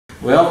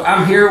Well,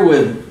 I'm here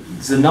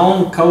with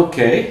Zenon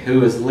Colque,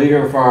 who is the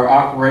leader of our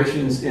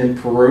operations in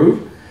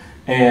Peru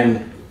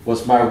and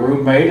was my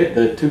roommate at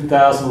the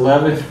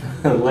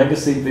 2011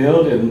 Legacy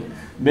build in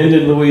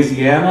Minden,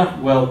 Louisiana.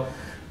 Well,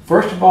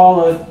 first of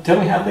all, tell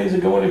me how things are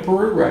going in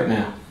Peru right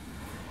now.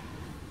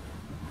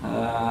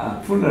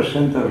 Fuller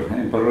Center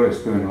in Peru is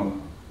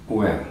doing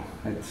well.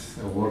 It's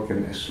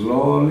working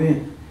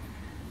slowly,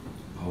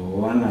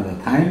 one at a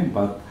time,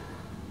 but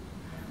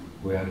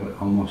we are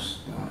almost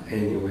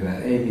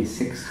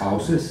 86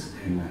 houses,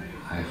 and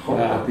I hope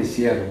that this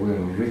year we'll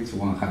reach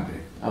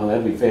 100. Oh,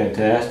 that'd be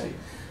fantastic.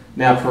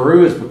 Now,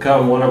 Peru has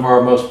become one of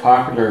our most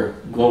popular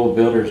global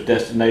builders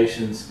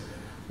destinations.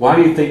 Why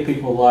do you think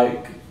people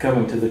like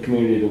coming to the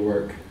community to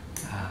work?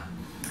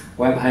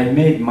 Well, I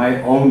made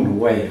my own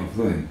way of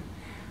doing.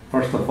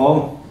 First of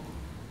all,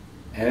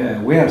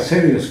 we are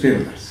serious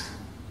builders.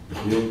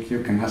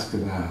 You can ask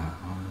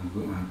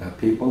the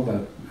people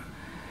that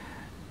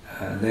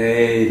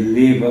they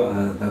leave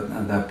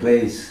the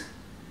place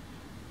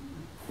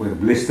with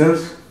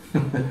blisters,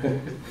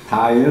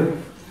 tired,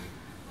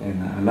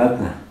 and a lot,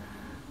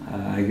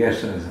 I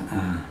guess,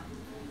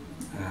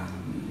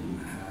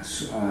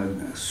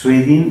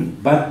 sweating,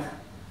 but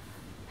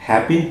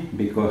happy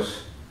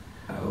because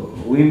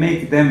we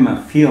make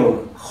them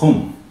feel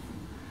home.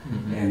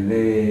 Mm-hmm. And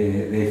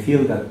they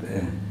feel that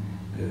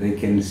they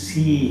can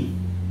see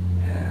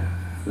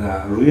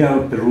the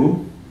real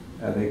Peru,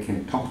 they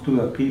can talk to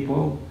the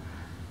people,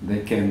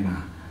 they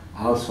can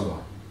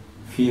also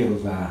feel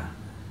the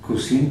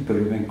cuisine,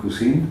 Peruvian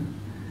cuisine,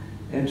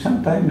 and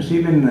sometimes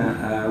even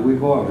we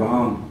go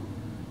around,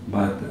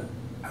 but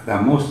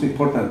the most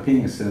important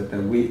thing is that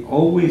we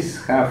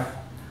always have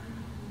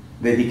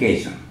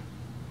dedication,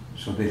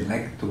 so they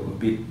like to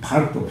be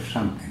part of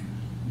something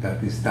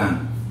that is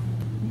done.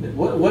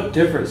 What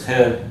difference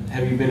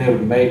have you been able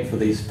to make for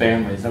these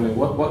families? I mean,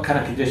 what kind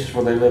of conditions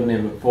were they living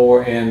in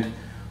before, and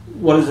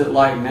what is it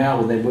like now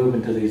when they move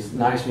into these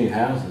nice new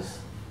houses?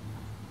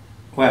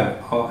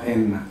 Well,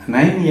 in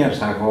 9 years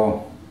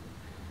ago,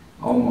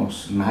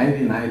 almost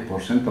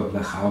 99% of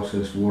the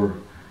houses were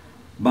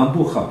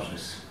bamboo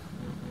houses.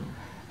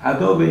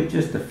 Adobe,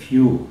 just a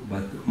few,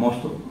 but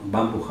most of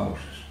bamboo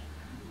houses.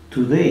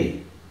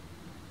 Today,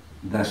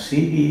 the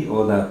city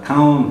or the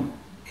town,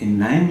 in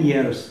 9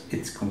 years,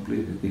 it's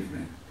completely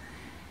different.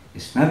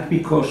 It's not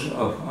because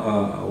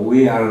of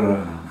we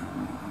are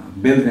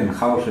building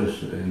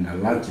houses in a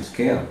large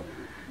scale,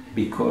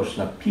 because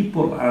the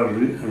people are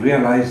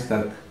realize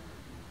that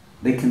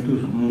they can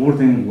do more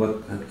than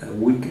what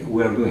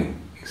we are doing.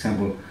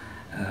 Example,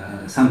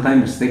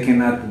 sometimes they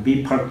cannot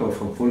be part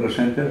of a Fuller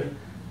Center.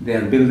 They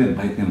are building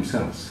by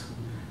themselves.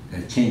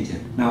 They're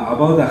changing. Now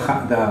about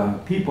the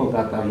people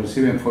that are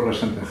receiving Fuller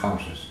Center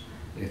houses,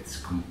 it's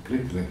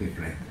completely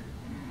different.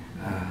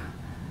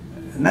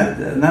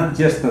 Not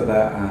just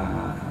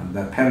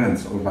the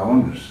parents or the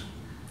owners,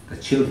 the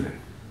children.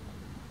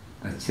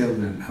 The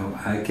children.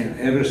 I can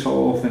every so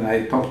often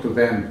I talk to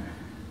them,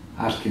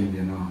 asking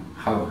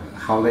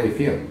how they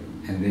feel,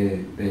 and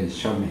they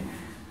show me.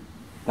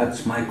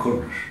 That's my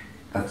corner.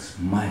 That's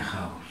my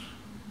house.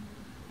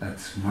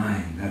 That's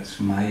mine. That's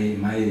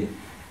my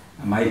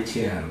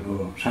chair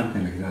or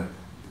something like that.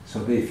 So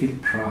they feel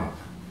proud.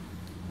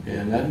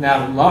 Yeah.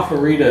 Now La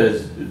Florida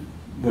is.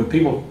 When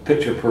people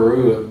picture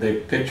Peru, they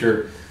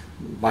picture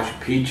Machu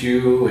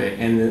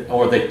Picchu,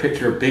 or they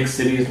picture big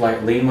cities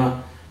like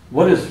Lima.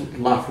 What is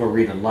La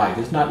Florida like?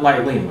 It's not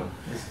like Lima.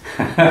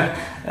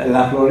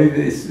 La Florida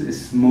is a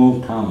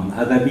small town.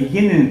 At the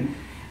beginning,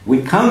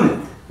 we counted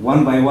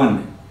one by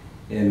one,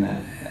 and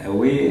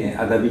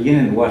at the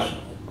beginning was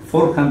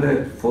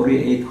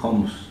 448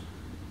 homes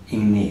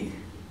in need.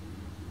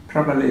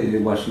 Probably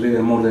it was a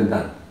little more than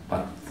that,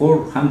 but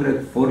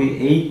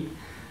 448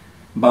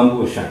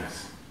 bamboo shacks.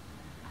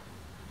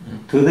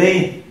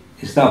 Today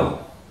it's double.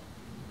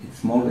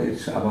 It's more.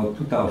 It's about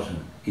 2,000.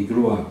 It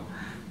grew up,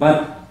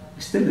 but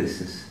still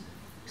it's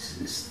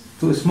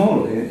too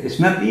small. It's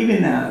not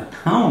even a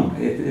town.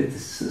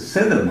 It's a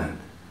settlement,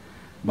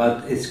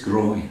 but it's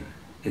growing.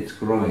 It's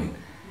growing,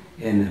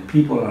 and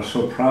people are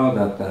so proud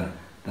that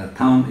the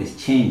town is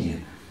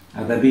changing.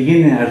 At the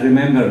beginning, I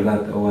remember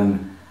that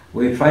when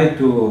we tried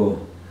to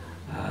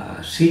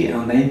see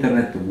on the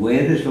internet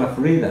where is La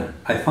Florida,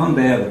 I found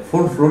there are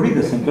 4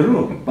 Floridas in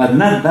Peru, but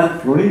not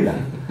that Florida.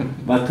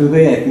 But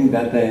today I think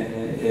that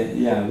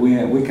yeah,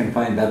 we can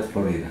find that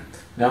Florida.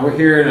 Now we're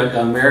here in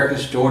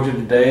Americus, Georgia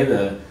today,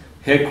 the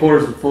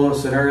headquarters of Fuller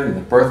Center and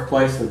the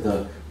birthplace of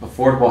the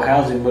affordable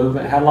housing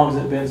movement. How long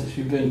has it been since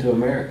you've been to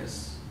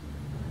Americus?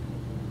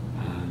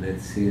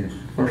 Let's see,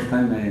 first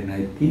time in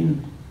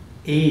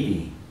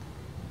 1980.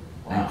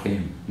 Wow. I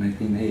came,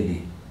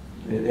 1980.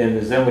 And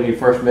is that when you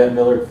first met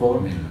Millard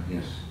Fuller?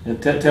 Yes. And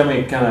tell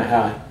me kind of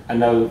how, I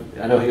know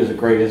he was a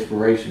great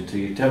inspiration to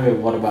you. Tell me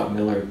what about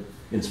Millard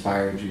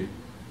inspired you?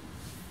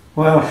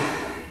 Well,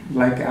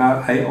 like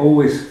I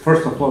always,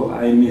 first of all,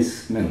 I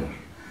miss Millard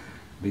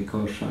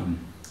because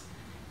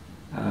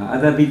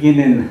at the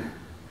beginning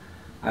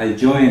I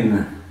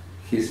joined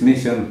his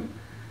mission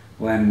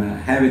when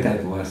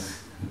Habitat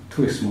was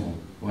too small,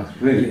 was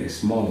really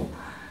small.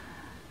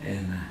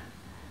 And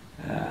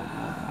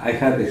I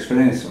had the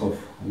experience of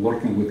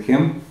working with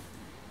him,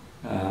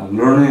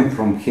 learning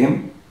from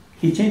him.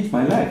 He changed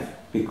my life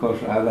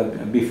because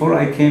before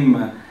I came,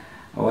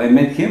 or I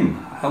met him,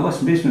 I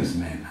was a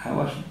businessman. I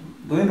was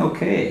doing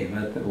okay,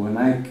 but when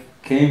I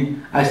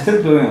came, I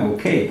still doing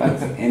okay,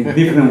 but in a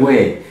different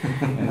way,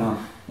 you know,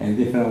 in a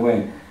different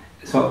way.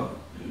 So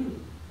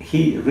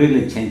he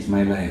really changed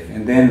my life.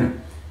 And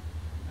then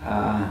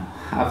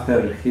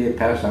after he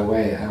passed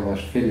away, I was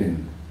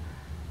feeling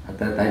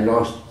that I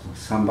lost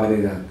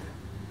somebody that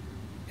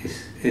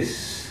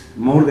is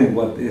more than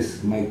what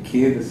is my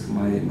kids,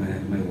 my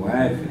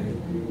wife.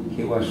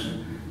 He was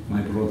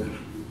my brother.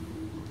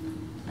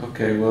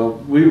 Okay, well,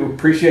 we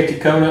appreciate you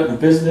coming up and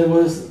visiting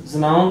with us,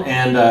 Zenon.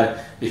 And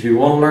if you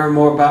want to learn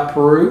more about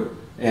Peru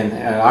and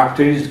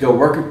opportunities to go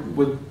work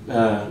with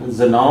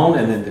Zenon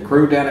and then the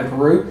crew down in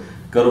Peru,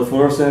 go to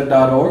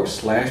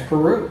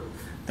floridacenter.org/Peru.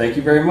 Thank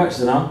you very much,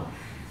 Zenon.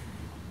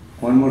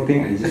 One more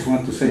thing I just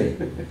want to say.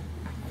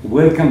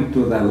 Welcome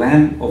to the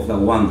land of the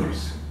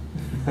wonders.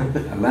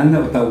 The land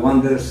of the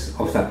wonders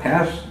of the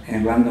past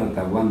and land of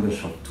the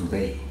wonders of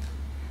today.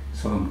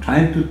 So I'm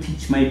trying to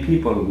teach my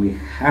people we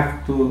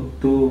have to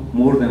do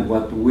more than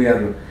what we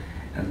are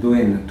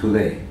doing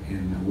today.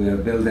 And we are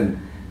building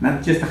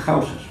not just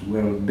houses, we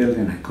are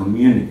building a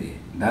community.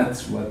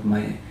 That's what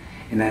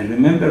and I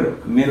remember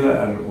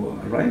Miller,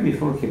 right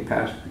before he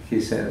passed, he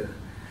said,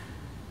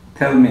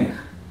 tell me,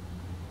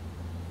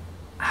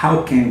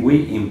 how can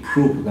we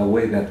improve the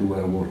way that we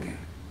are working?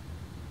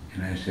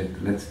 And I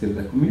said, let's build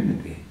a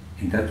community.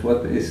 And that's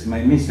what is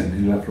my mission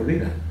in La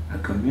Florida, a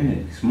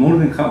community. It's more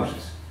than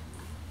houses.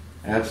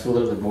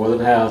 Absolutely, more than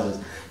houses.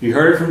 You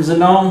heard it from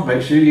Zenon.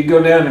 Make sure you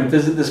go down and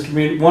visit this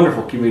community,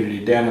 wonderful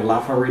community down in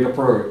La Florida,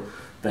 Peru.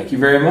 Thank you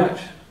very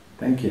much.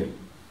 Thank you.